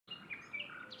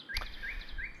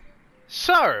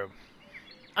So,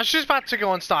 I was just about to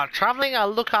go and start traveling. I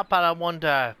look up and I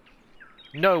wonder,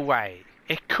 no way.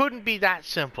 It couldn't be that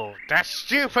simple. That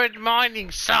stupid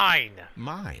mining sign.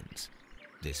 Mines?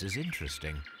 This is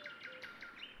interesting.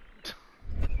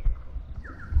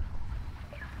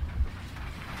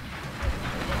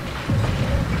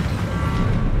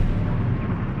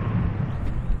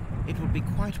 It would be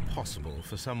quite possible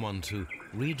for someone to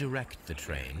redirect the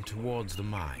train towards the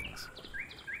mines.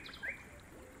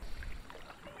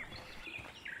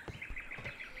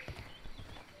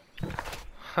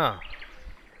 Huh.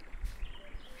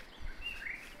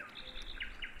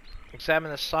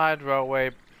 Examine the side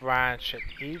railway branch at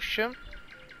Evesham.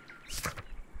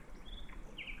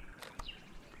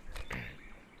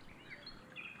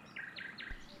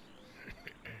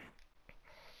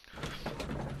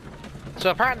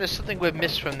 So apparently there's something we've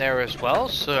missed from there as well,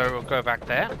 so we'll go back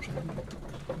there.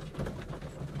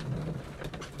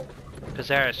 Because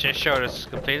there it's just showed us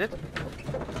completed.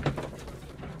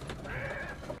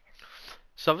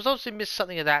 So I've obviously missed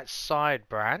something of that side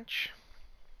branch.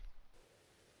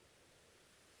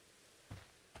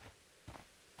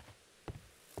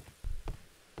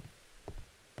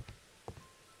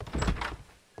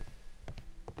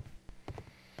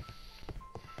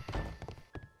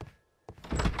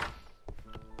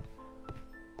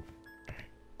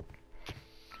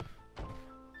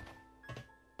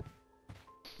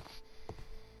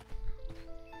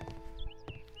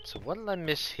 So what did I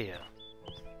miss here?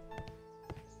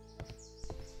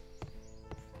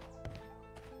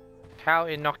 How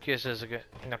innocuous is it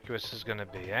going to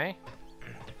be, eh?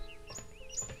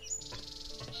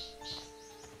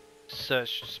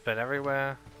 Search spread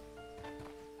everywhere.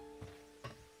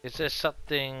 Is there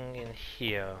something in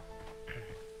here?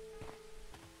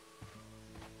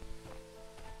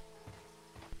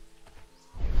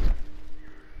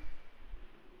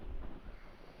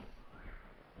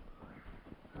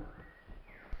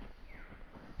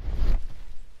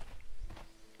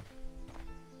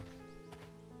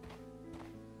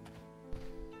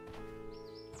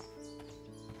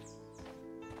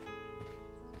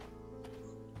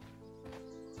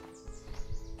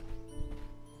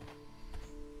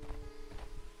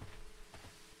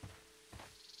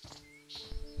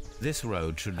 This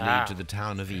road should lead to the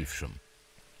town of Evesham.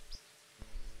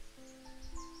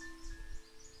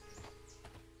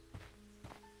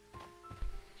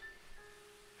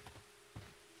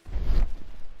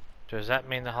 Does that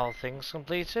mean the whole thing's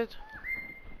completed?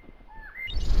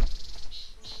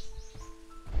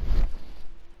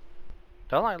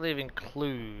 Don't like leaving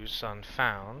clues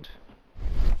unfound.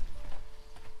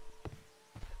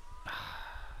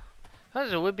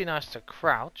 It would be nice to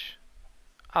crouch.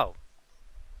 Oh.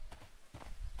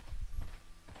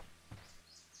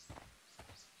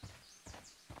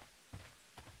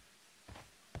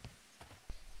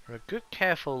 For a good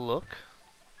careful look.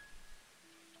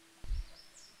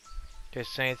 In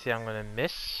case there's anything I'm gonna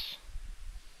miss.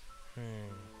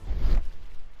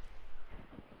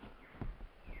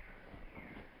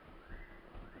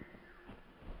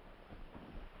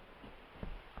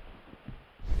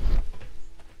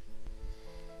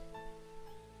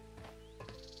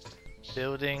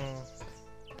 Building.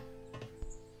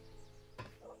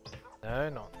 No,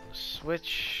 not the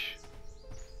switch.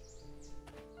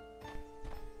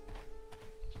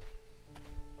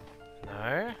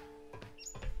 No.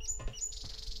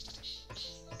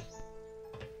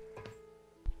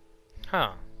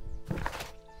 Huh.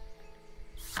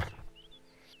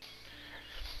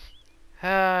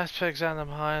 Let's examine the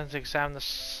mines, examine the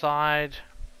side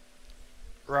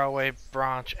railway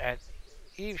branch at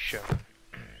Evesham.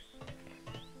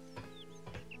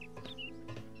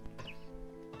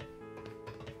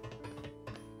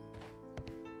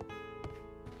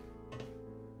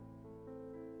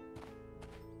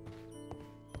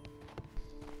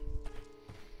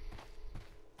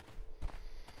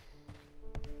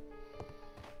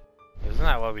 Isn't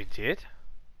that what we did?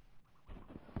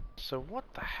 So what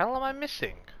the hell am I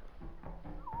missing?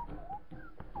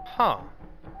 Huh.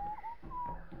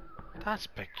 That's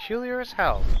peculiar as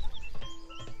hell.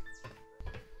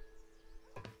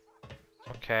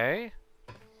 Okay.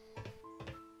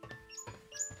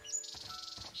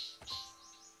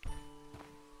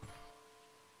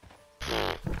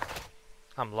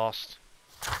 I'm lost.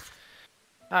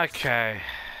 Okay.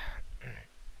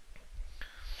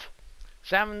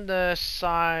 Examine the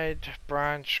side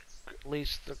branch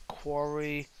leads to the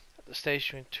quarry at the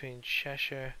station between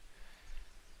Cheshire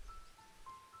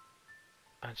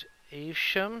and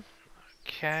Evesham.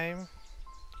 Okay.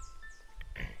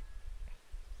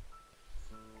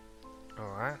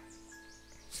 Alright.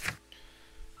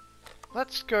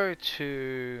 Let's go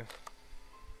to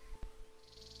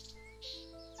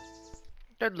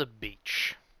Go to the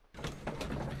beach.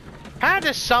 Apparently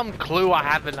there's some clue I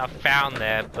haven't found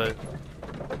there, but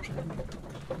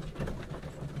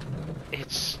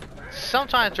it's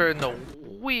sometimes they're in the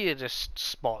weirdest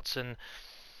spots, and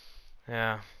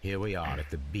yeah. Here we are at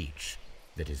the beach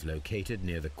that is located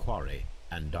near the quarry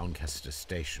and Doncaster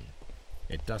Station.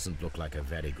 It doesn't look like a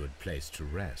very good place to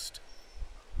rest.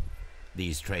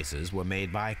 These traces were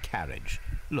made by a carriage.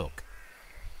 Look.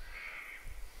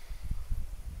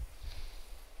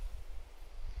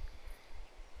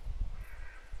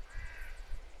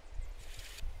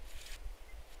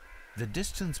 The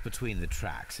distance between the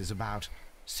tracks is about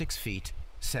 6 feet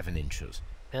 7 inches.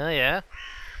 Oh yeah.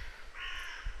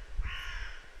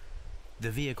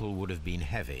 The vehicle would have been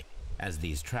heavy, as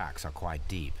these tracks are quite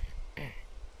deep.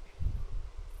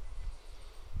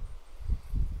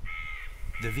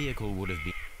 The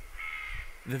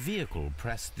vehicle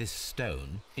pressed this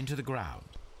stone into the ground.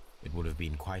 It would have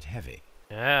been quite heavy.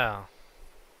 Yeah.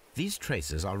 These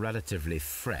traces are relatively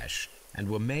fresh and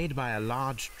were made by a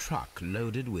large truck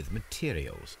loaded with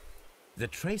materials. The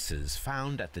traces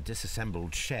found at the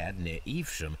disassembled shed near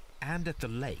Evesham and at the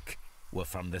lake were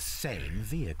from the same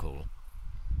vehicle.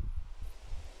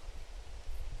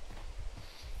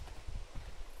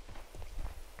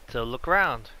 So look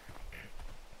around.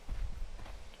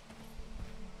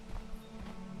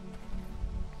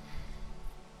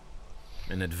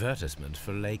 An advertisement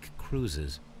for lake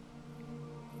cruises.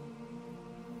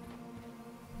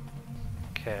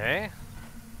 Okay.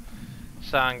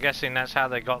 So I'm guessing that's how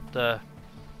they got the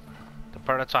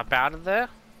prototype out of there?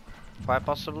 Quite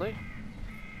possibly.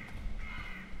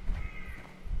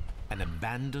 An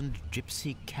abandoned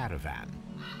gypsy caravan.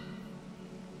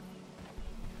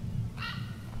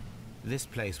 This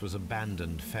place was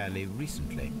abandoned fairly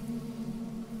recently.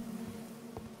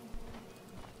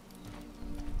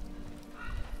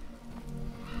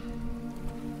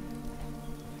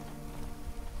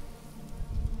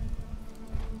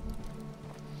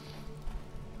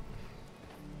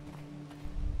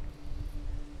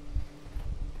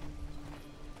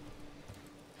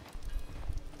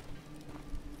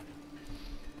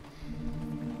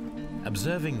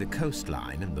 Observing the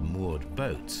coastline and the moored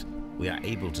boats, we are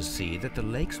able to see that the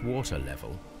lake's water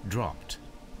level dropped.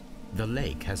 The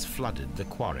lake has flooded the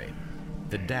quarry.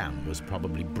 The dam was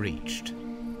probably breached.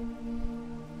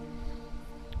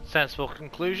 Sensible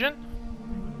conclusion.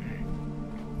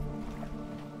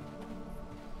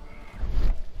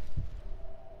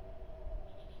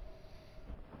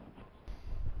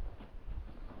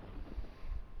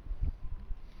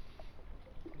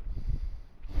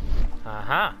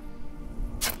 Aha.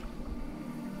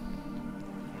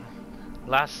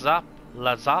 Las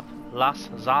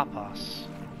Zapas.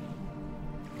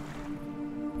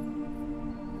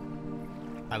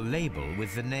 A label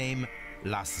with the name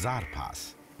Las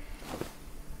Zarpas.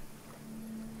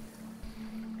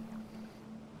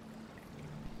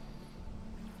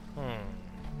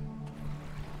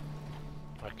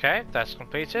 Okay, that's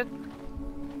completed.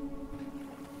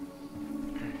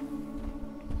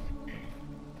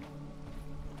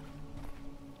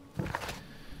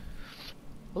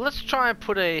 Well, let's try and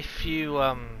put a few,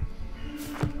 no,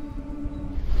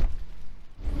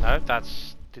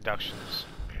 that's deductions.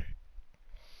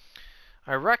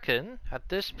 I reckon, at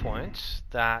this point,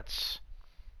 that...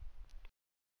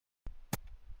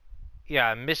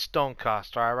 Yeah, Miss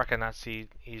Doncaster, I reckon that's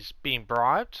he's being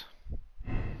bribed.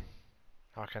 I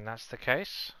reckon that's the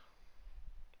case.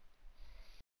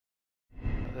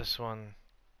 This one...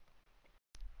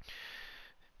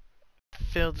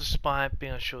 Failed despite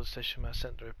being unsure the station master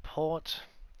sent the report.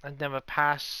 I never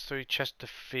passed through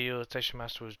Chesterfield. The station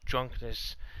master was drunk in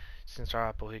his since our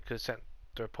apple. He could have sent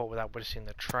the report without witnessing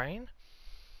the train.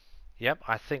 Yep,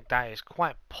 I think that is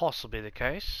quite possibly the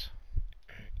case.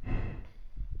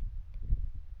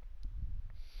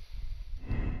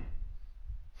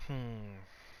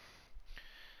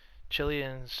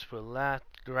 Chileans were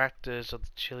left directors of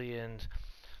the Chilean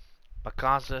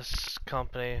Bacazas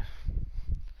company.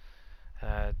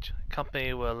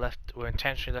 Company were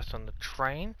intentionally left on the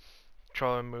train.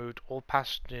 Control removed all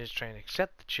passengers train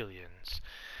except the Chileans.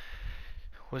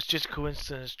 Was just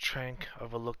coincidence train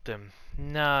overlooked them?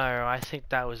 No, I think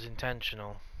that was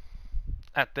intentional.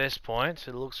 At this point,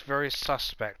 it looks very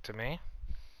suspect to me.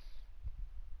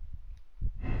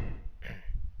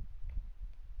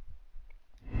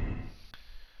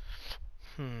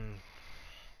 A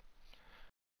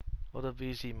lot of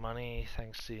easy money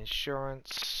thanks to the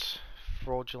insurance.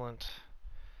 Fraudulent.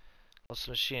 Lost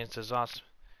machines, disaster.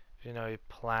 You know, he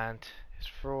planned his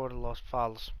fraud, lost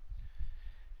files.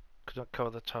 Could not cover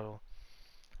the total.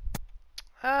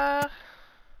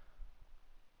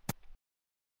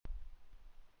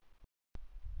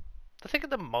 I think at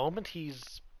the moment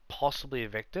he's possibly a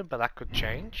victim, but that could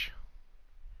change.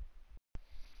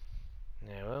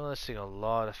 Yeah, we're listing a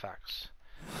lot of facts.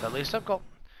 But at least I've got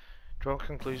drawn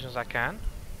conclusions I can.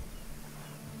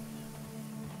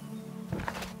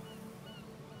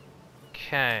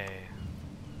 Okay.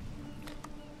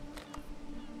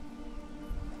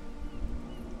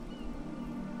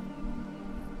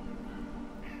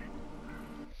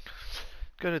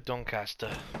 Go to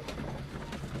Doncaster.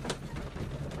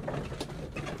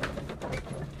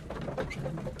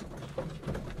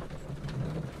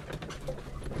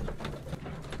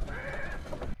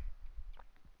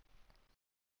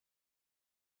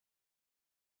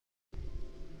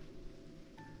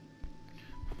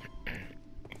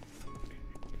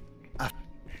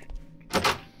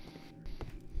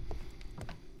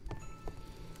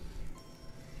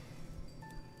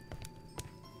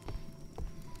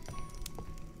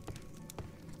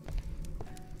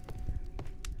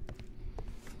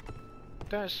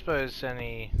 Don't suppose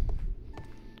any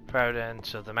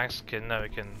evidence of the Mexican. No, we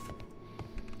can.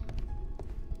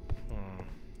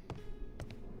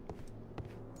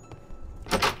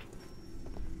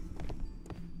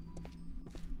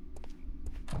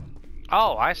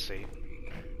 Oh, I see.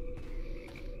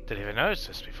 Didn't even notice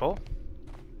this before.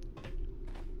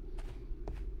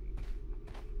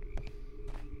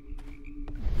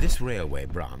 This railway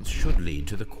branch should lead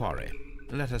to the quarry.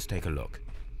 Let us take a look.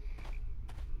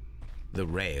 The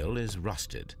rail is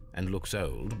rusted and looks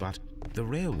old, but the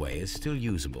railway is still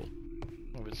usable.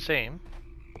 It would seem.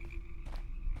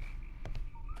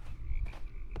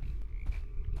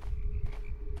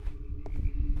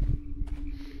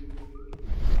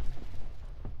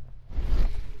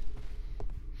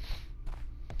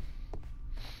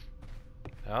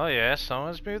 Oh yeah,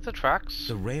 someone's moved the tracks.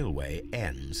 The railway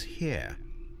ends here.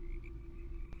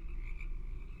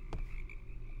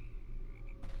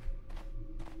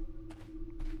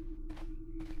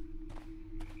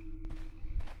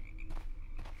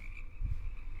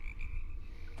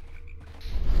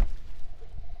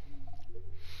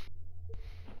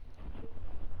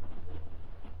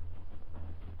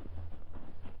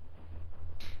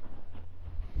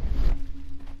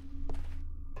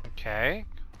 Okay,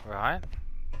 right.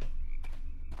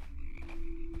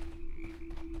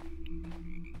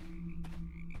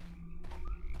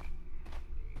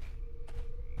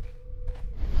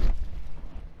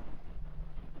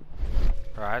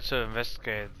 Right, so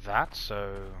investigate that,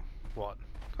 so what?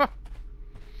 Huh.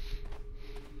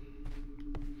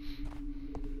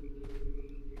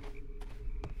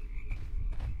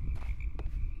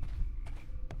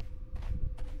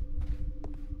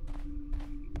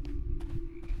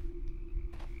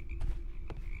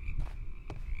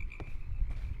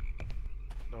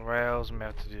 The rails may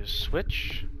have to do a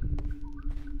switch.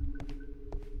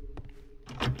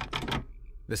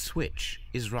 The switch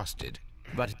is rusted,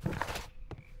 but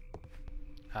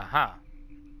Aha.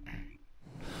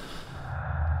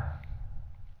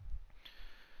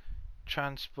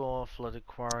 Transport, flooded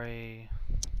quarry.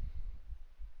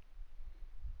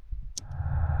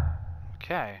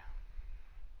 Okay.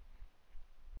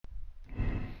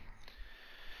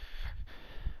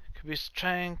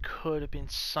 Train could have been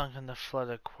sunk in the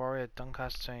flooded quarry. A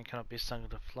Doncaster train cannot be sunk in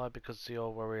the flood because the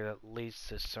old worry that leads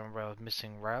to some rail of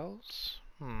missing rails.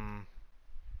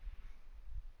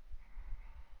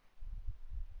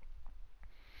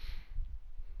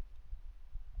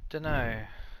 Dunno.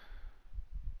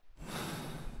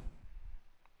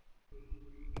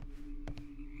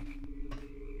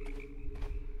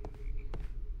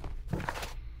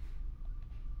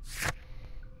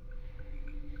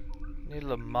 Near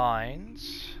the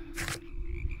mines.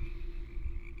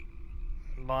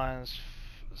 Mines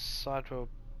sidewalk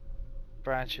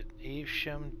branch at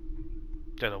Evesham.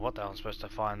 Don't know what the hell I'm supposed to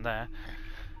find there.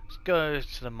 Let's go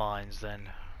to the mines then.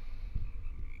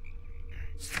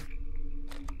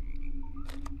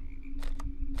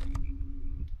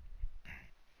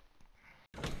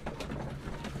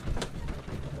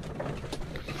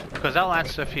 Because that'll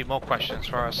answer a few more questions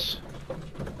for us.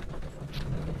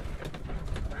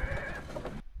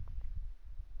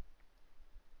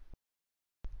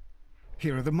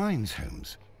 Here are the mines,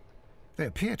 Holmes. They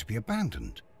appear to be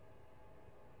abandoned.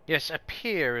 Yes,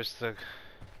 appear is the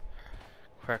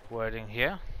correct wording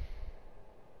here.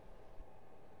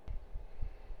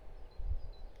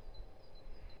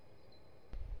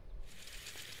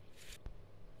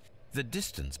 the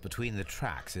distance between the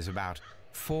tracks is about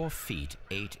 4 feet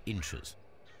 8 inches.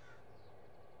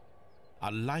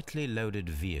 A lightly loaded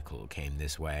vehicle came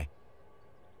this way.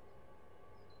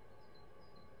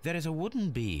 There is a wooden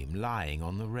beam lying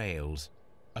on the rails.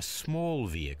 A small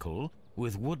vehicle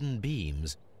with wooden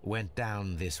beams went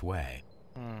down this way.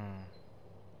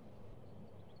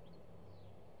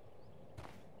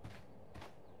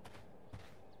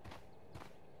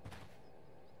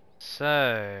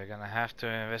 So, gonna have to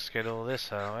investigate all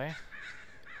this, are we?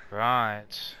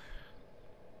 Right.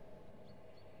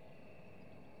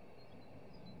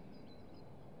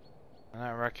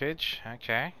 That wreckage,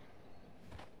 okay.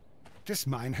 This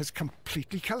mine has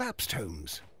completely collapsed,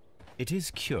 Holmes. It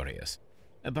is curious,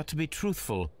 but to be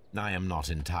truthful, I am not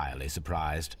entirely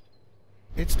surprised.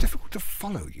 It's difficult to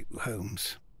follow you,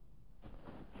 Holmes.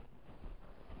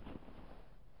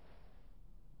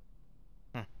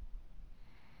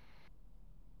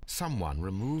 Someone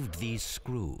removed these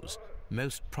screws,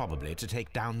 most probably to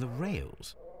take down the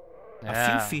rails. A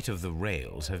Yeah, few feet of the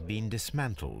rails have been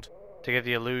dismantled. to get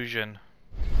the illusion.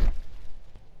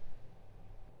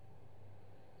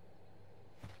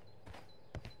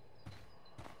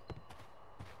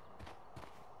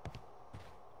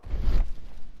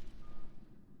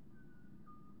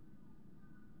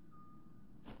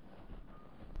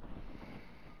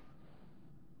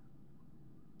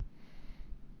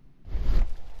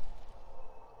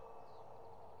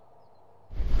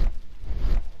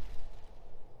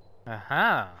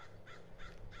 Aha.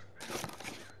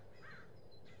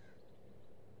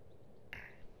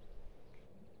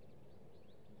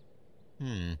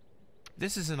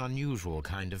 This is an unusual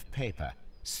kind of paper,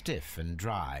 stiff and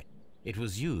dry. It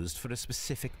was used for a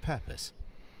specific purpose.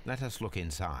 Let us look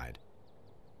inside.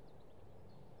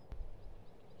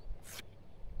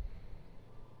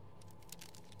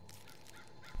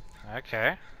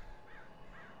 Okay.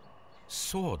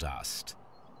 Sawdust.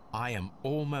 I am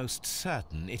almost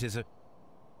certain it is a...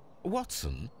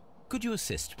 Watson, could you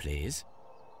assist, please?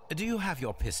 Do you have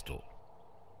your pistol?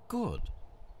 Good.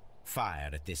 Fire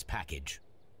at this package.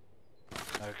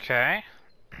 Okay.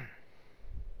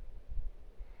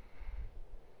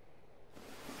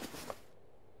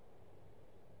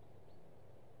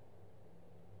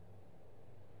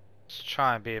 Let's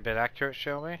try and be a bit accurate,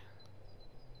 shall we?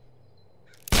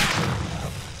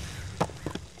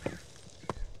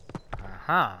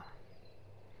 Aha.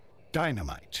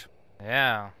 Dynamite.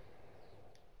 Yeah.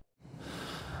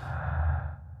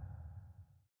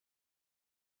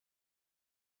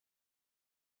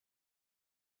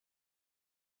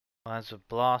 Lines are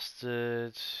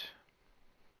blasted.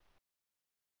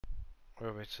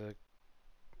 Railway to the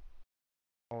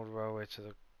old railway to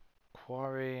the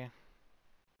quarry.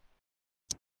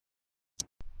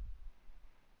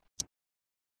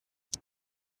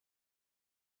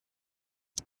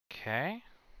 Okay.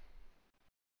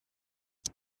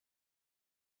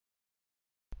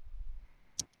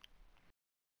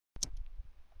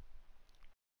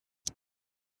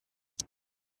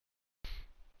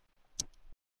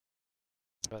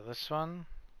 About this one.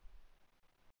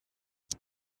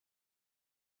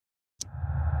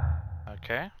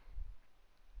 Okay.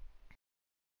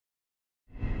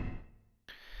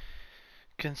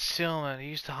 Concealment.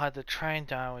 Used to hide the train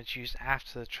down, which used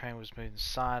after the train was moved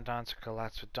inside down to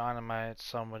collapse with dynamite.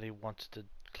 Somebody wanted to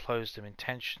close them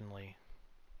intentionally.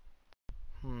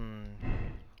 What's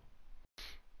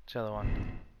the other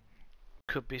one?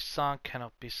 Could be sunk,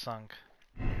 cannot be sunk.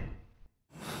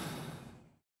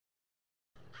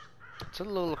 Let's have a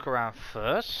little look around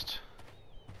first.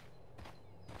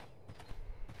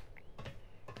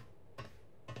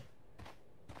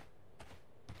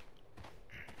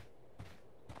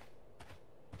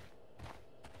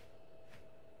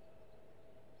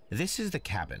 This is the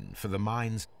cabin for the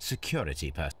mine's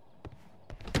security person.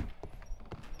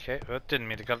 Okay, well, didn't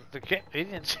mean to go the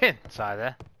ingredients inside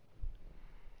there.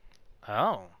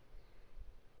 Oh.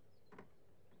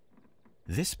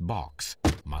 This box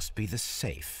must be the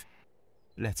safe.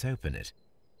 Let's open it.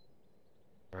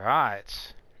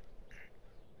 Right.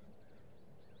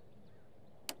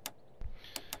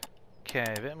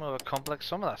 Okay, a bit more of a complex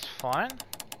one, but that's fine.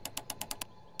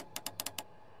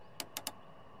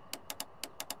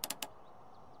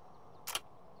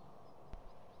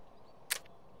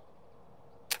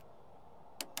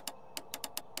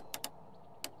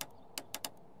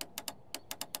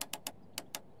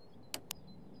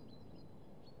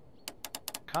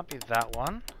 Can't be that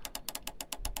one.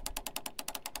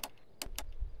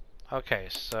 Okay,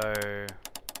 so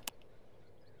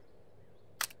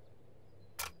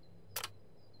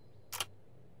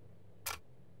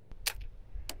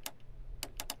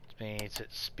means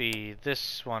it's be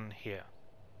this one here.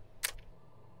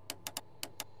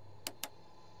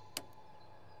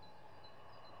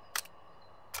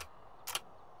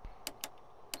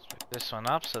 Let's pick this one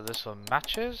up so this one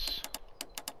matches.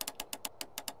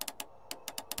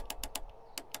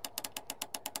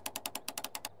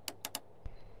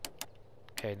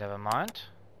 Okay, never mind.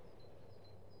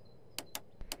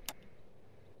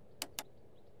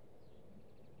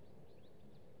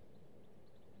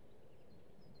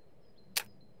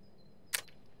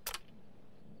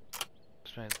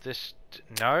 This,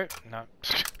 no, no.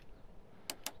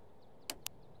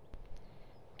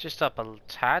 Just up a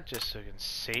tad, just so you can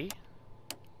see.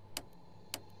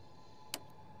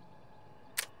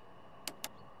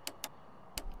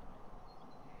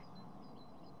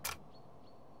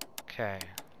 Okay.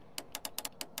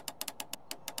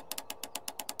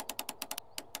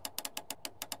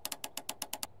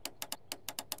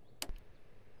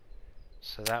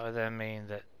 So that would then mean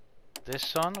that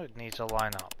this one would need to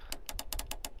line up.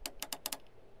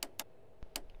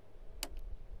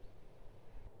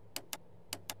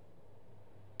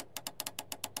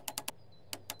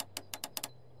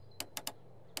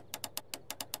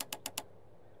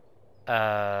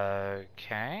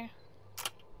 Okay.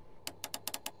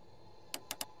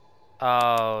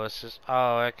 Oh, this is.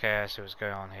 Oh, okay. I see what's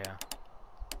going on here.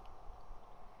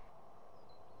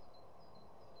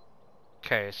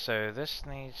 Okay, so this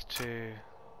needs to.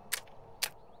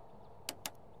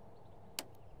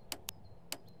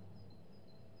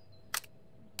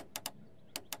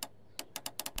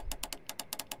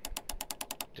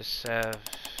 Just have.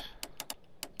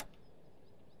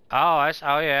 Oh,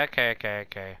 oh yeah. Okay, okay,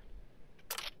 okay.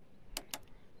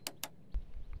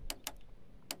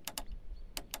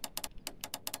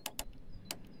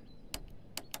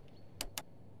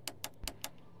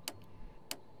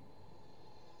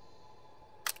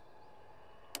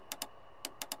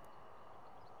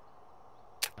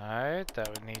 No, that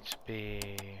would need to be.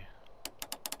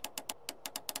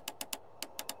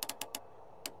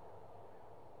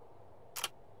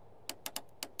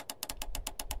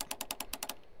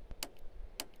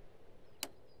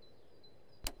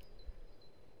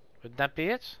 Would that be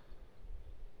it?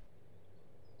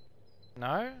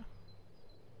 No?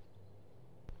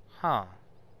 Huh.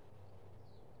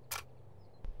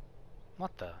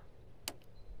 What the?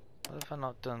 What have I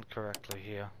not done correctly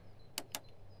here?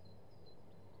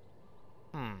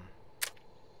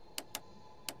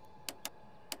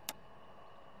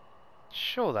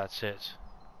 Sure, that's it.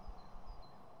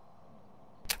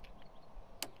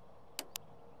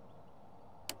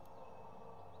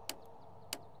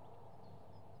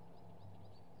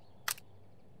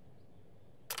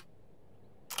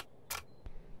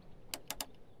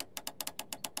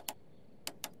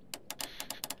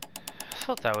 I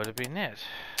thought that would have been it.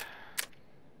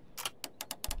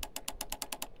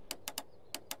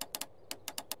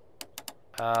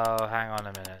 Oh, hang on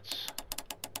a minute.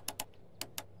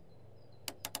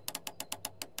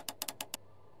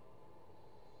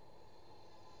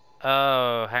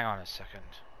 Oh, hang on a second.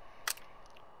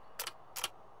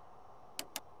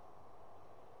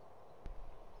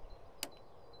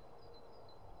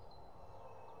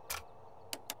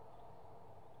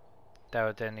 That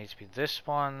would then need to be this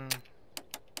one.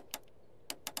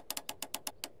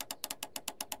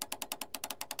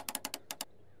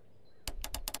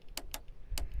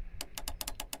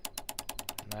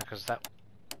 No, because that...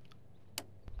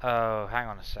 Oh, hang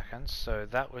on a second. So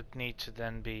that would need to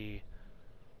then be...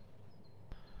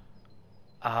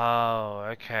 Oh,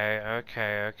 okay,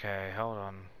 okay, okay. Hold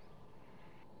on.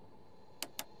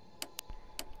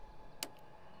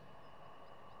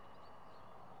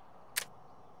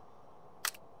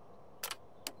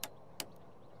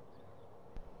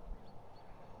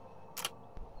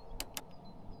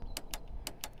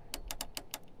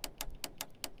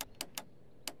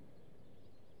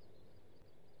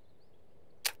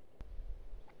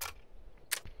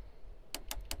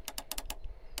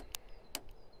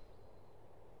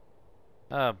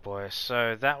 Oh boy,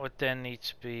 so that would then need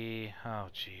to be... Oh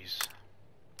jeez.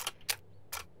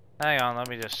 Hang on, let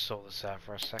me just sort this out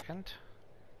for a second.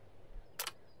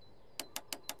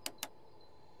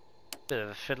 Bit of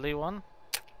a fiddly one.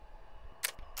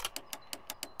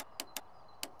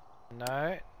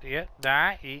 No, yeah,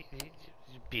 nah,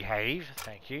 behave,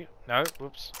 thank you. No,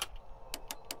 whoops.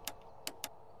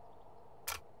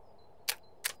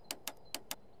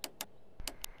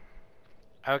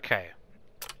 Okay.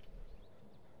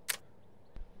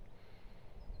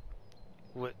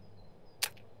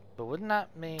 But wouldn't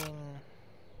that mean...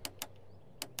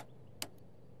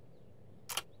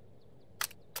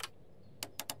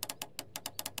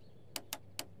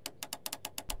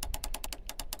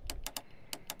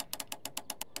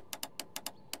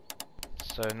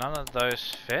 So none of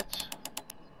those fit?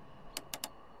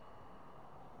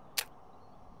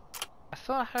 I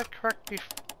thought I had correctly...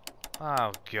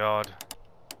 Oh god.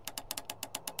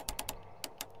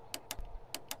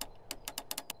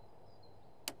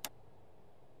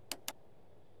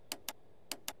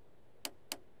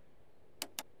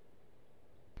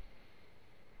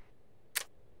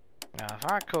 Now, if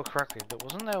I recall correctly,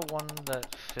 wasn't there one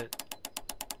that fit?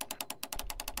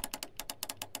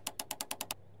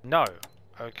 No.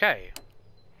 Okay.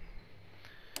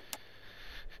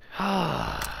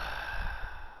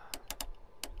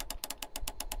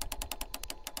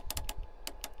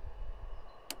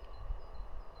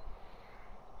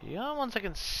 The only ones I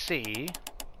can see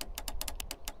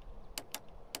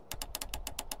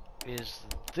is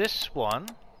this one.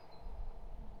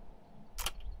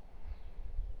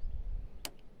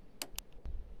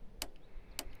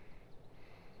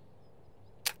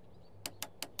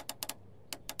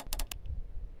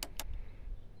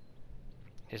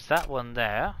 Is that one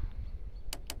there?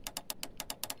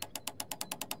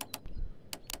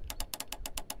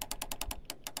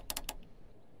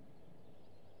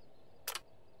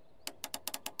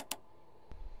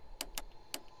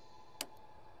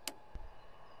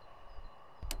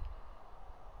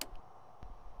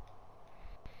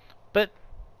 But,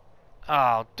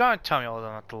 oh, don't tell me all of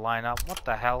them have to line up. What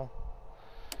the hell?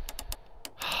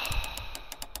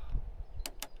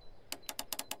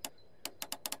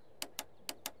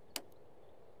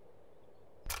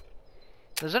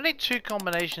 There's only 2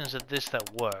 combinations of this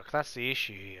that work. That's the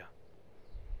issue here.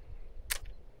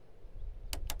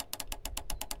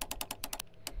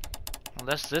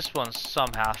 Unless this one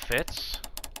somehow fits.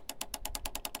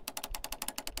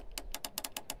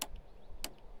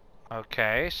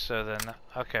 Okay, so then...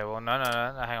 Okay, well, no,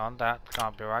 hang on. That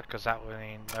can't be right, because that would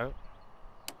mean... No.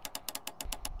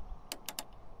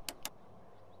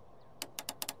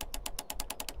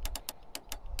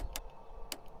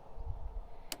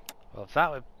 Well, if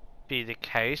that would be the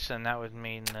case, then that would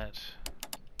mean that...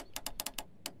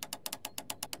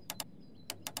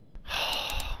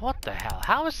 What the hell?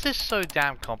 How is this so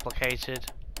damn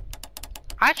complicated?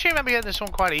 I actually remember getting this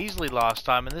one quite easily last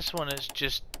time, and this one is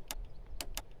just...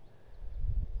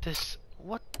 This...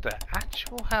 What the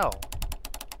actual hell?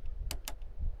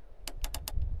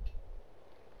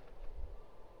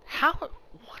 How...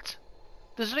 What?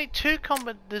 There's only 2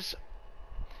 there's...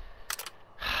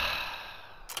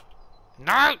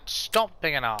 No! Stop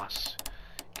being an ass.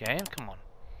 Game, come on.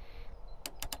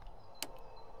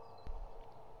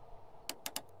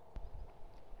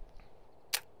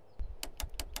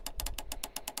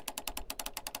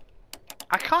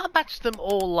 I can't match them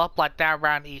all up like that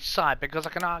around each side because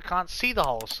I can't see the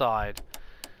whole side.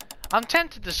 I'm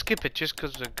tempted to skip it just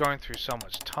because we're going through so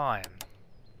much time.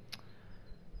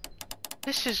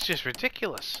 This is just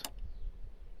ridiculous.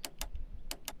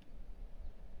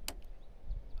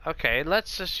 Okay,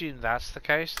 let's assume that's the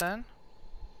case then.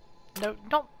 No,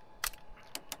 not...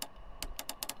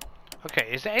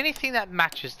 Okay, is there anything that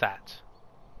matches that?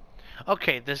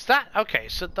 Okay, there's that. Okay,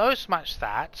 so those match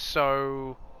that,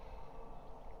 so...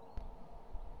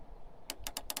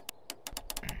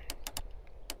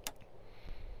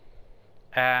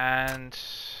 And...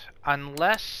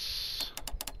 Unless...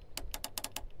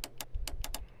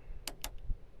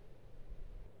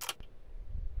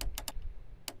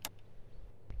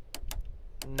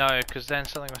 No, because then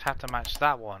something would have to match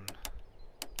that one.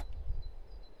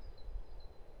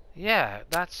 Yeah,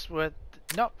 that's what...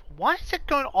 No, why is it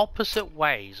going opposite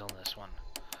ways on this one?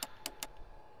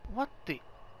 What the...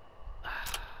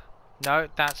 No,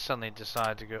 that suddenly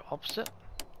decided to go opposite.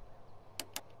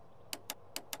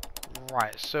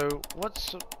 Right, so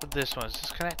what's with this one? Is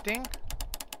this connecting?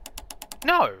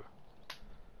 No!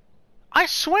 I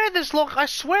swear this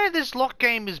lock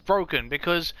game is broken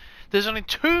because there's only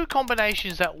 2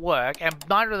 combinations that work and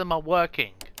neither of them are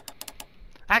working.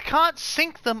 I can't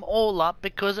sync them all up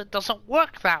because it doesn't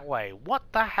work that way. What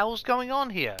the hell's going on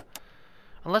here?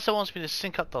 Unless it wants me to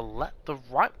sync up the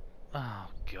right... Oh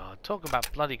god, talk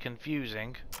about bloody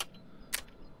confusing.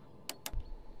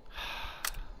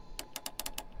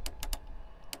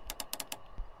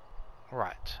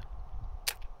 Right.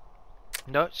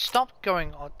 No, stop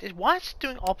going on. Why is it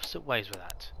doing opposite ways with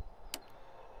that?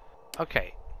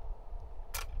 Okay.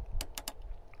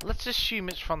 Let's assume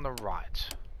it's from the right.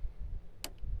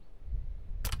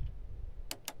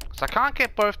 Because I can't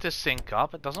get both to sync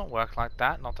up. It doesn't work like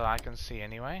that. Not that I can see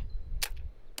anyway.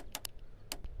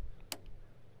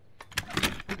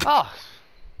 Oh!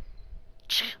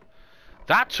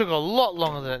 That took a lot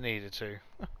longer than it needed to.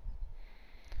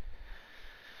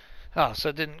 Oh, so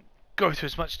it didn't go through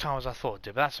as much time as I thought it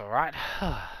did, but that's alright.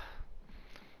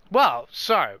 Well,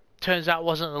 so turns out it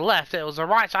wasn't the left, it was the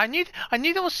right. So I knew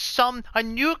there was some. I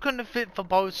knew it couldn't fit for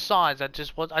both sides. I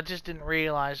just didn't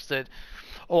realise that.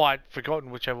 Oh, I'd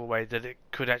forgotten whichever way that it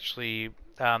could actually.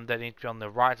 That needed to be on the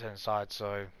right hand side.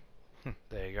 So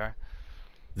there you go.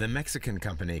 The Mexican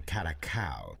company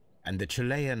Caracao and the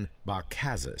Chilean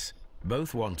Barcazas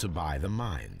both want to buy the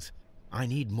mines. I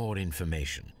need more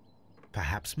information.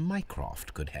 Perhaps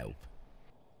Mycroft could help.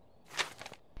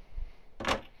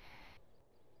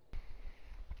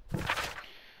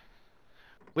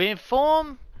 We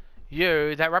inform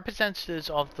you that representatives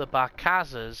of the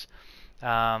Barkazas,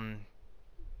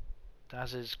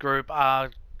 as his group,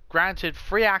 are granted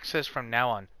free access from now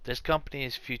on. This company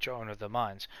is future owner of the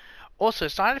mines. Also,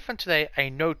 starting from today, a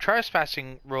no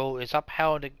trespassing rule is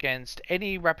upheld against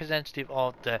any representative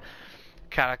of the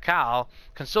Caracal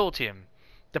Consortium.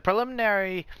 The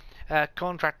preliminary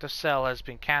contract of sale has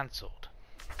been cancelled.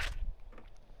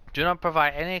 Do not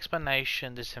provide any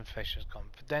explanation. This information is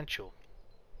confidential.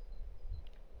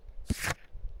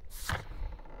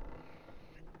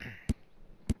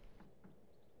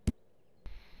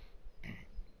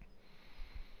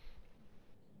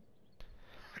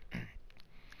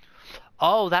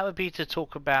 Oh, that would be to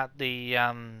talk about the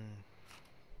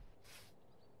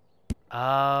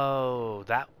Oh,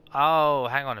 that. Oh,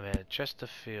 hang on a minute.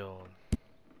 Chesterfield.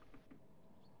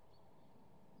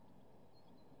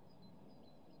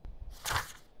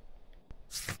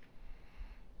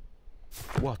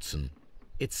 Watson,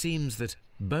 it seems that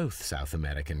both South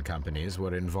American companies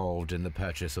were involved in the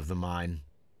purchase of the mine.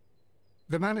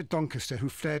 The man at Doncaster who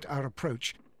flared our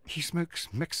approach, he smokes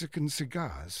Mexican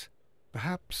cigars.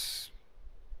 Perhaps...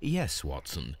 Yes,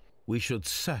 Watson. We should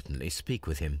certainly speak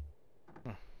with him.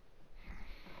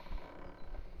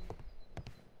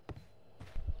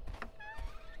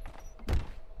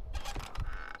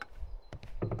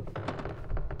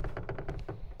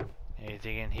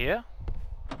 Anything in here?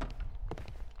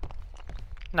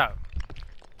 No.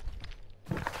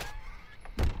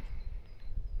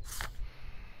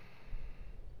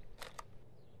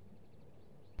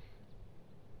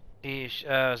 Is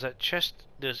that chest?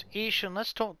 There's Ishan.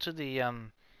 Let's talk to the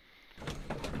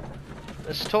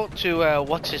Let's talk to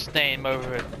what's his name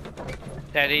over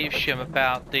at Evesham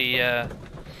about the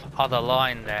other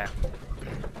line there.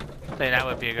 I think that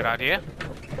would be a good idea.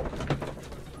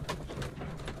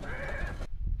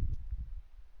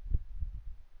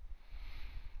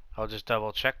 I'll just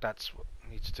double check that's what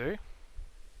I need to do.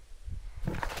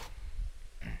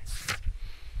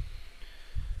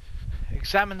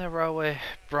 Examine the railway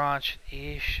branch at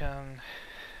Evesham.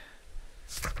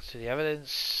 So the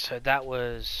evidence. So that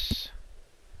was.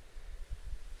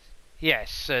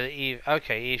 Yes. So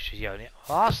okay, Evesham's the only.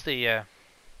 I'll ask the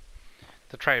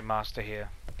trade master here.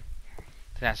 I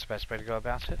think that's the best way to go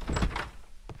about it.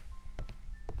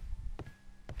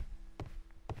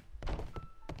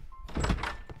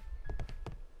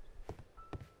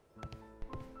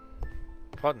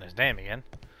 Forgotten his name again.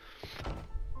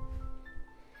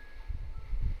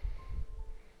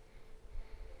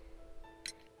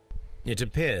 It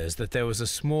appears that there was a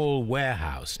small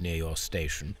warehouse near your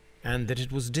station, and that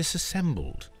it was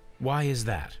disassembled. Why is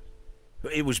that?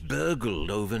 It was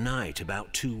burgled overnight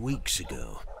about 2 weeks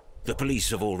ago. The police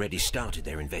have already started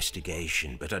their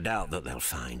investigation, but I doubt that they'll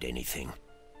find anything.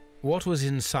 What was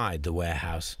inside the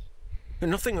warehouse?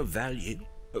 Nothing of value.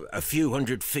 A few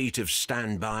 100 feet of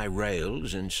standby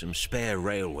rails and some spare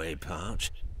railway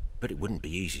parts. But it wouldn't be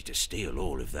easy to steal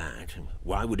all of that.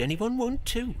 Why would anyone want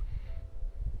to?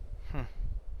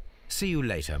 See you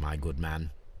later, my good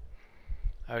man.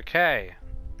 Okay.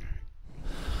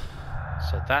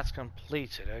 So that's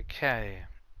completed. Okay.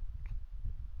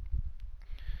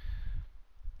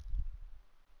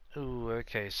 Ooh,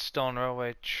 okay. Stone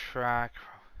railway track.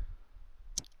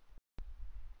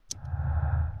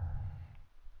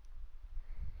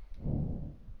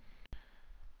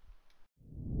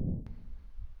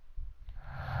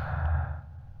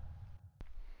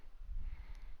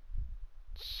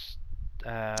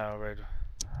 Red.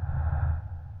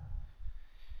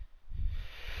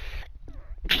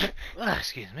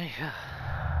 Excuse me.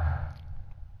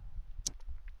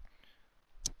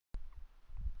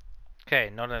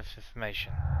 Okay, not enough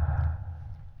information.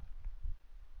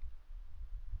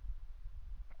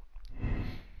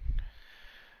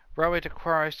 Railway to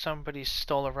quarry. Somebody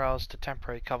stole the rails to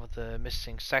temporarily cover the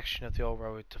missing section of the old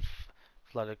railway to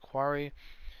flooded quarry.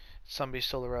 Somebody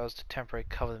stole the rails to temporarily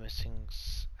cover the missing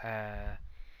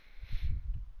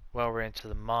well, we're into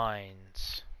the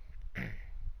mines.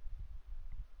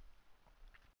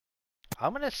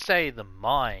 I'm gonna say the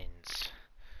mines.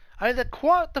 I mean,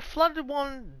 the flooded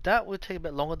one, that would take a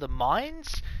bit longer. The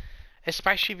mines,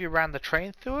 especially if you ran the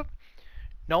train through it,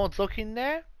 no one's looking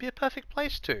there, be a perfect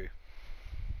place to.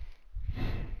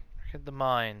 Look at the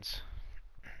mines.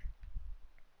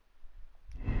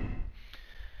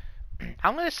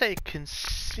 I'm gonna say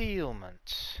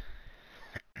concealment.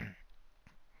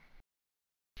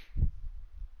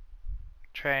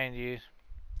 Train use.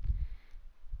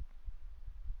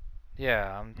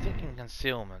 Yeah, I'm thinking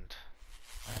concealment.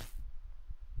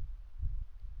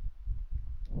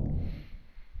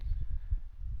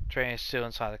 Train is still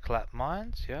inside the collapsed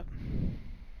mines, yep.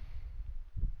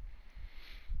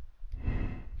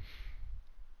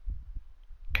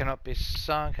 Cannot be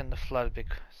sunk in the flood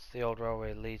because the old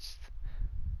railway leads...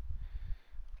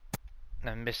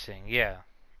 And missing, yeah.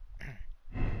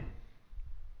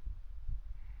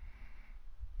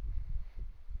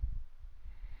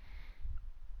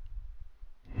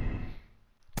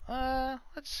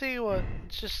 Let's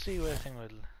just see what the thing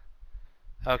would...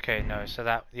 Okay, no, so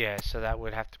that, yeah, so that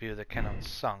would have to be with the cannot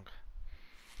sunk.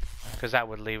 Because that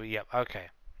would leave it, yep, okay.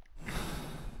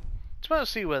 Just want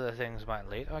to see where the things might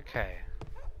lead, okay.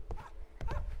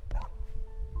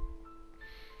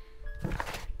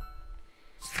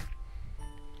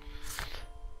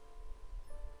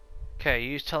 Okay,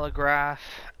 use telegraph.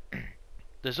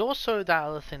 There's also that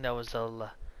other thing that was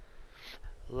a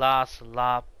La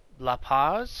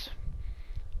Paz.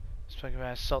 Spoken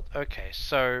about salt. Okay,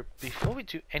 so before we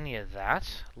do any of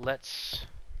that, let's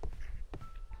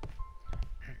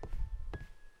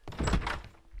go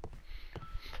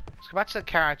back to the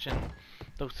carriage and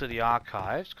look through the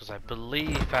archives, because I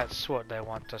believe that's what they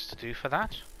want us to do for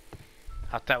that.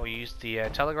 After that, we use the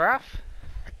telegraph.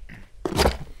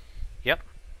 Yep.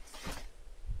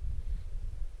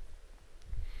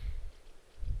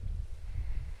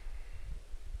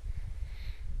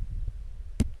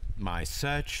 My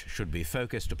search should be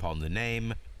focused upon the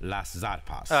name Las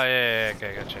Zarpas. Oh, yeah,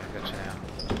 okay, gotcha now.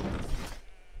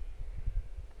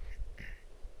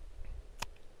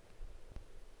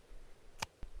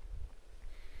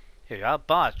 Here we are,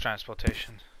 barge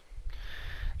transportation.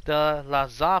 The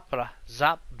Las Zarpas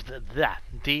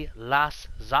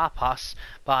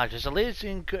barge is a leader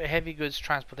in heavy goods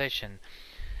transportation.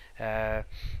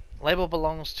 Label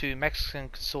belongs to Mexican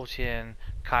consortium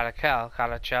Carachal.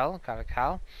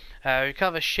 We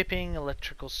cover shipping,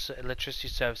 electricity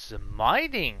services, and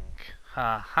mining.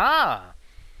 Haha.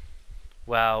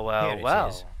 Well. Here it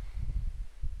is.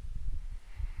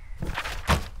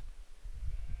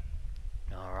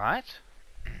 All right.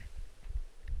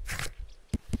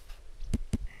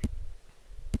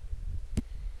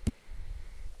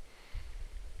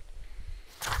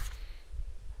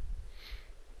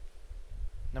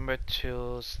 Number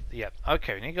 2's, yep.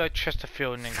 Okay, we need to go to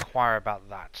Chesterfield and inquire about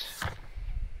that.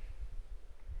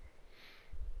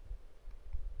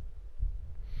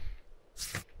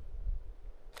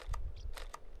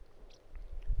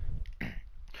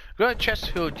 Go to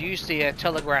Chesterfield, use the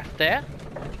telegraph there.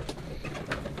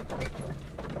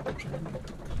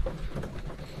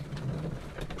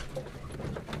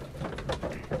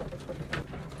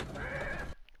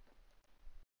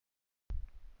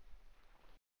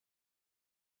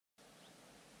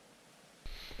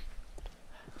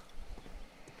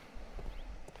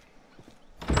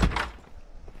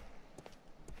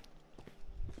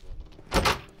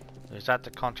 Is that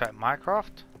to contact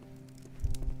Mycroft?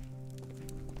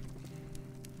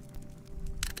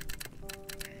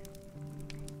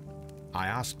 I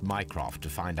asked Mycroft to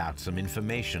find out some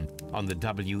information on the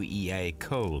WEA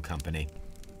Coal Company.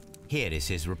 Here is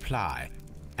his reply,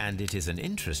 and it is an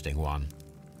interesting one.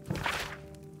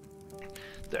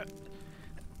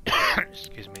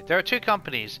 Excuse me. There are two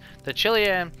companies, the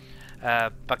Chilean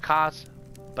Bacasas,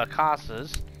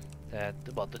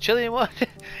 the Chilean one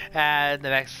and the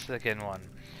Mexican one.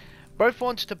 Both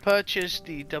wanted to purchase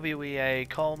the WEA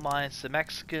coal mines. The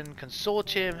Mexican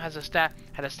consortium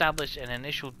had established an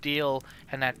initial deal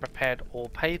and had prepared all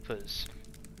papers.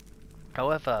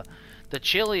 However, the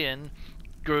Chilean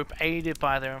group, aided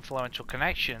by their influential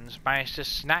connections, managed to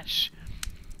snatch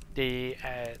the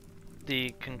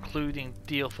concluding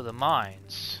deal for the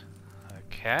mines.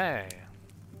 Okay.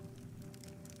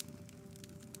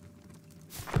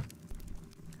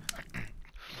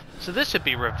 So this would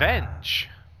be revenge.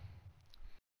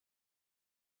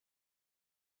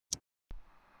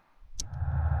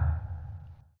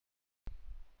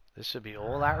 This would be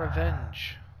all out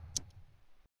revenge.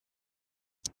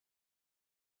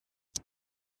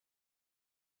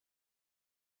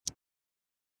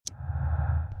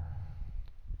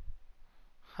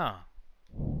 Huh.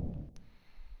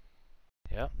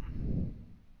 Yep.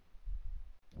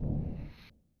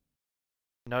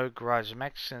 No grudge.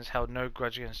 Mexicans held no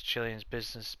grudge against Chileans'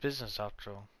 business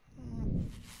after all.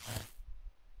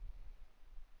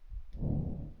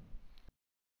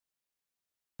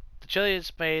 The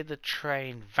Chileans made the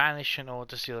train vanish in order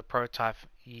to steal the prototype.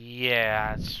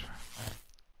 Yeah, that's...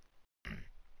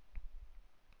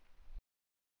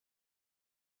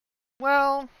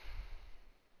 Well...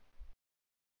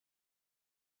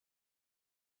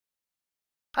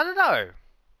 I don't know.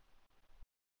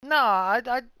 No,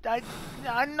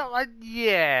 I'm not.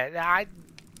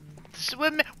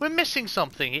 We're missing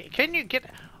something. Can you get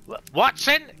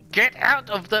Watson? Get out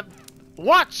of the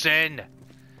Watson,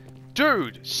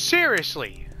 dude.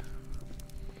 Seriously.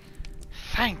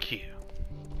 Thank you.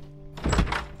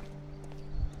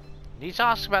 Need to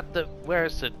ask about the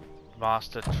where's the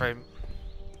master trim?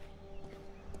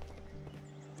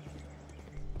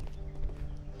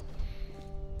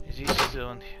 Is he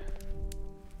still in here?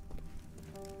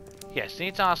 Yes,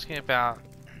 need to ask him about.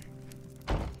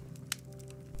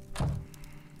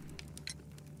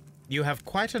 You have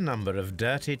quite a number of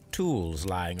dirty tools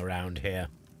lying around here.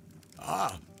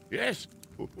 Ah, yes.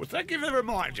 Well, thank you for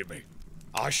reminding me.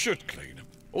 I should clean them.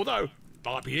 Although, it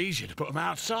might be easier to put them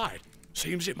outside.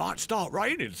 Seems it might start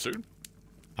raining soon.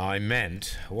 I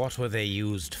meant, what were they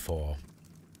used for?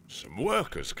 Some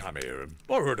workers come here and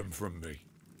borrowed them from me.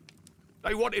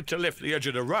 They wanted to lift the edge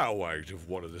of the railway to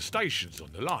one of the stations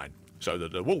on the line, so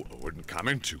that the water wouldn't come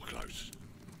in too close.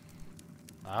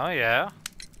 Oh yeah.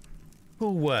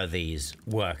 Who were these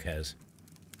workers?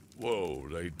 Well,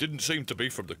 they didn't seem to be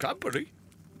from the company,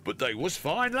 but they was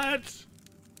fine lads.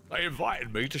 They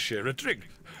invited me to share a drink.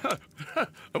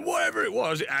 And whatever it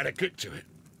was, it had a kick to it.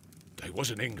 They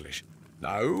wasn't English.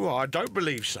 No, I don't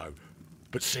believe so.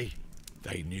 But see,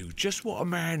 they knew just what a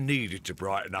man needed to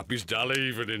brighten up his dull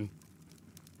evening.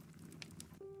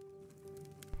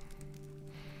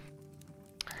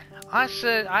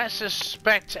 I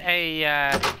suspect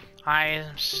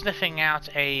I'm sniffing out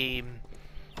a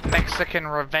Mexican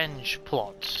revenge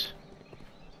plot.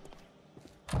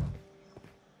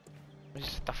 We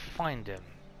just have to find him.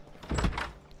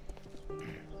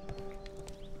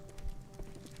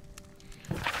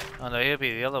 Oh no, he'll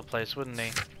be the other place, wouldn't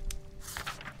he?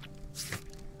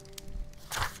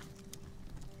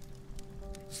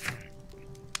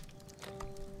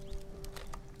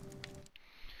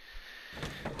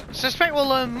 Suspect we'll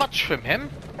learn much from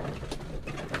him.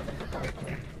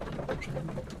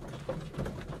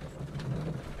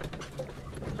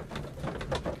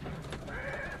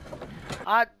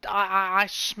 I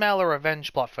smell a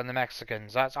revenge plot from the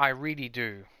Mexicans. I really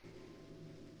do.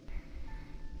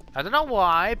 I don't know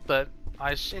why, but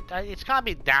it's can't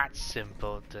be that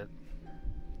simple to.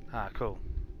 Ah, cool.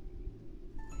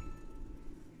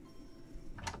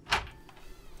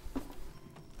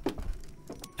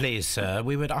 Please, sir,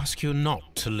 we would ask you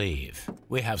not to leave.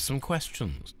 We have some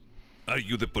questions. Are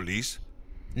you the police?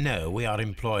 No, we are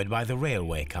employed by the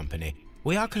railway company.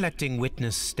 We are collecting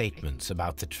witness statements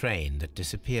about the train that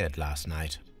disappeared last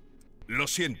night. Lo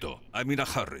siento, I'm in a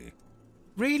hurry.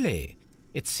 Really?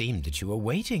 It seemed that you were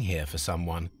waiting here for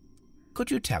someone.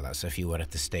 Could you tell us if you were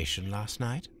at the station last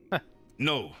night?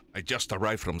 No, I just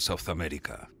arrived from South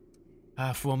America.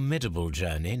 A formidable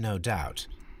journey, no doubt.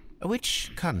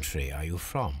 Which country are you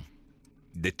from?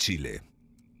 De Chile.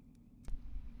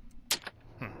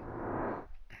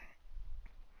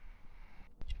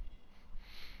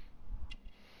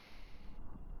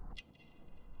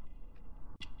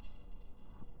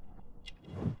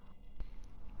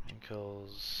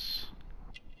 Ankles.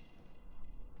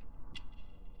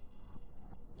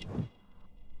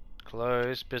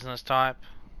 Close, business type.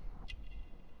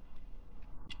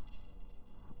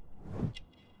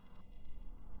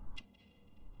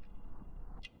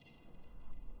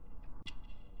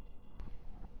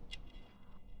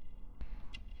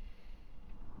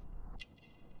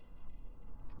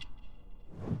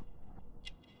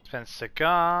 Spent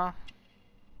cigar.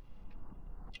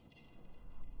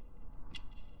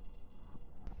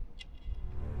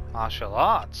 Martial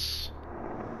arts.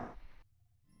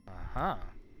 Uh-huh.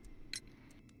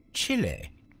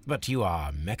 Chile? But you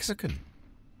are Mexican.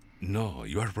 No,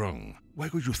 you are wrong. Why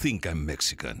would you think I'm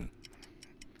Mexican?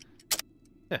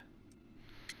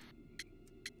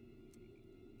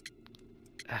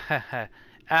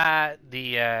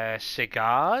 The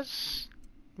cigars,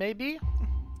 maybe?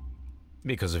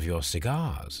 Because of your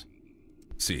cigars.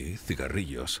 Sí,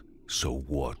 cigarrillos. So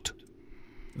what?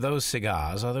 Those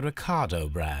cigars are the Ricardo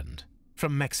brand,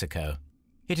 from Mexico.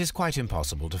 It is quite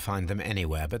impossible to find them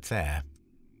anywhere but there.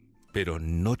 Pero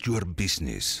not your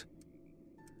business.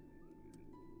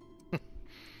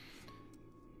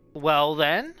 Well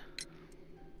then?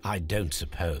 I don't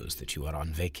suppose that you are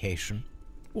on vacation.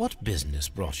 What business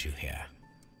brought you here?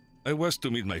 I was to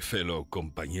meet my fellow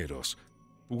compañeros.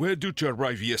 Where did you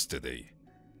arrive yesterday?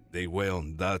 They were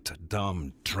on that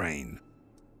damn train.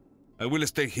 I will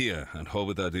stay here and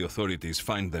hope that the authorities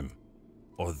find them,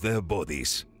 or their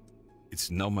bodies. It's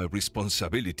now my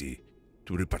responsibility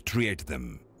to repatriate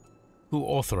them. Who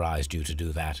authorized you to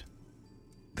do that?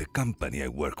 The company I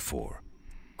work for.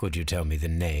 Could you tell me the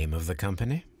name of the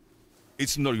company?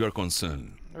 It's not your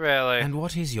concern. Really? And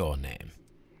what is your name?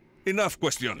 Enough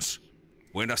questions.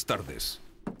 Buenas tardes.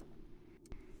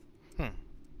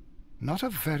 Not a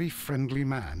very friendly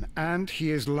man, and he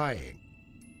is lying.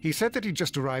 He said that he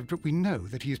just arrived, but we know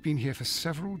that he has been here for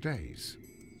several days.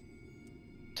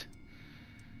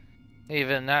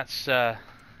 Even that's, Mad.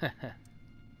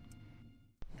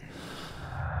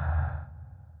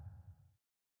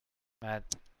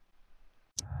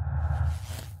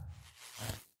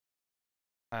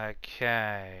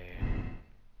 Okay.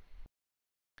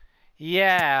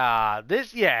 Yeah,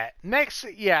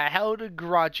 held a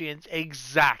grudge against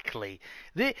exactly.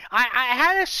 I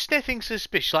had a sniffing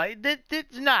suspicion. Like,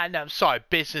 no, sorry,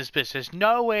 business.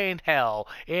 No way in hell.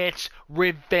 It's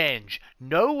revenge.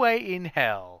 No way in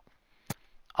hell.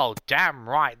 Oh, damn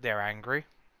right they're angry.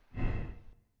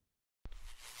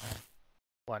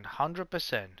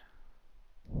 100%.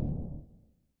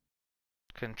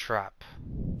 Contrap.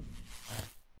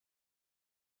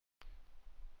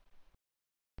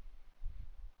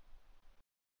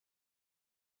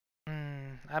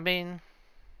 I mean,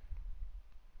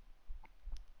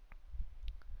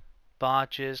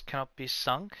 barges cannot be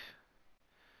sunk.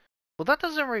 Well, that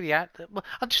doesn't really add. Well,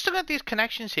 I'm just looking at these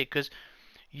connections here because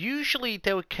usually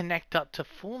they would connect up to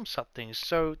form something.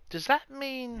 So does that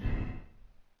mean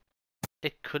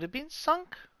it could have been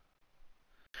sunk?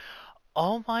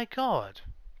 Oh my god.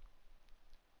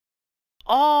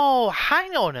 Oh,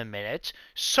 hang on a minute.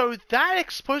 So that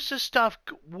explosive stuff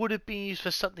would have been used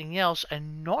for something else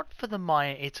and not for the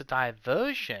mine. It's a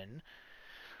diversion.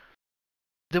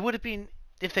 There would have been,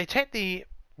 if they take the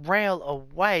rail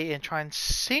away and try and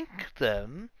sink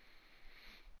them,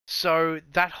 so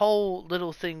that whole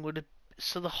little thing would have,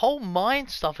 so the whole mine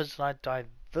stuff is a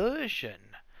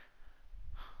diversion.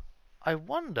 I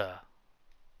wonder.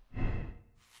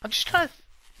 I'm just trying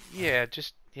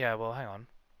to, well, hang on.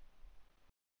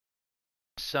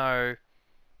 So,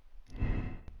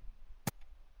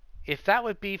 if that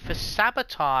would be for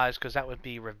sabotage, because that would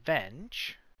be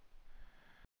revenge.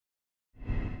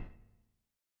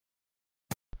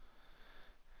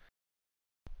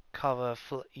 Cover,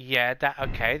 yeah,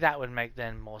 okay, that would make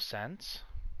then more sense.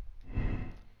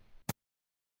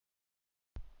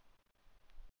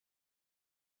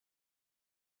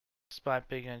 Despite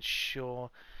being unsure,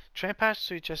 train passed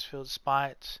through Chesterfield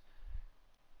despite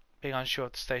being unsure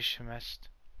of the station missed.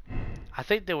 I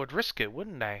think they would risk it,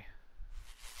 wouldn't they?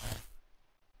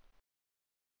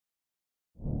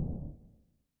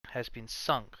 Has been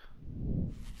sunk.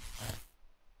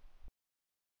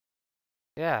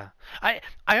 Yeah, I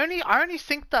only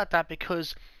think that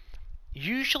because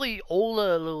usually all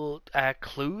the little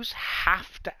clues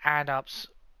have to add up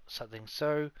something.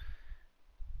 So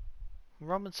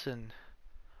Robinson,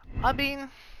 I mean,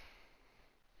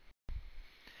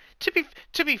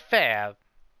 to be fair,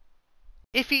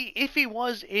 if he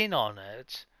was in on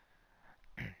it,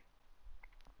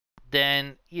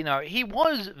 then you know he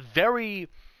was very.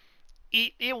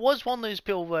 It was one of those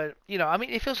people where, you know, I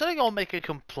mean, if he was going to go and make a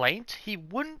complaint, he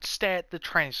wouldn't stay at the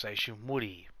train station, would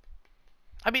he?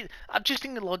 I mean, I'm just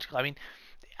thinking logically. I mean,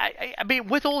 I mean,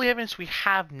 with all the evidence we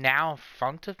have now in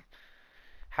front, the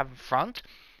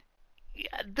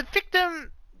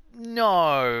victim,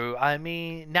 no. I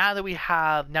mean, now we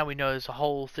know there's a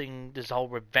whole thing, this whole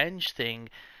revenge thing.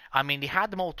 I mean, he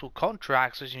had the multiple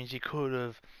contracts, which means he could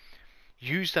have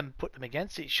used them, put them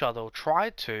against each other, or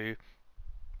tried to.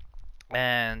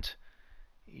 And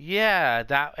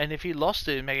yeah, and if he lost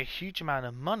it, it'd make a huge amount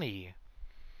of money.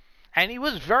 And he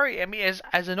was very, I mean,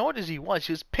 as annoyed as he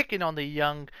was picking on the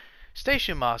young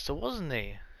station master, wasn't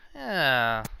he?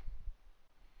 Yeah.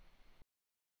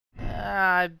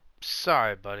 I'm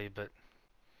sorry, buddy, but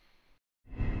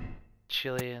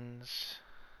Chileans,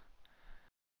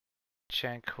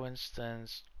 Chan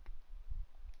coincidence.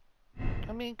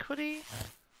 I mean, could he?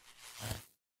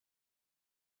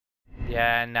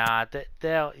 Yeah, nah, they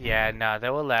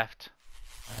were left.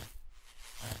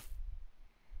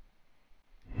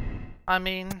 I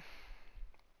mean,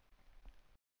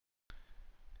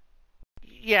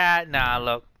 yeah, nah,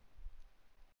 look.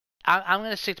 I'm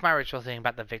gonna stick to my original thing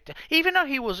about the victim. Even though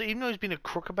he's been a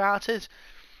crook about it,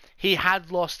 he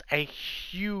had lost a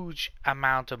huge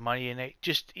amount of money, and it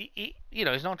just, you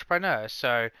know, he's an entrepreneur,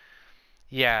 so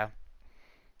yeah.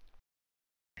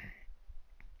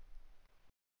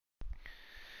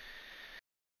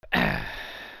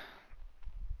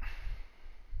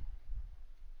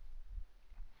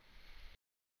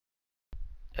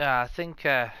 I think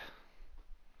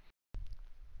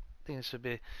this would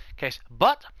be the case.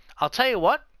 But I'll tell you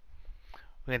what,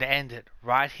 we're going to end it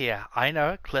right here. I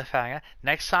know, cliffhanger.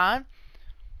 Next time,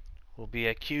 We'll be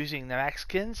accusing the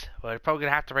Mexicans. We're probably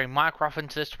going to have to bring Mycroft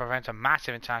into this to prevent a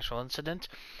massive international incident.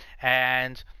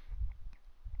 And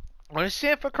we're going to see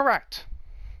if we're correct.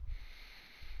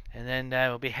 And then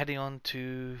we'll be heading on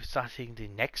to starting the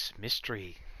next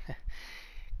mystery.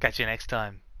 Catch you next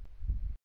time.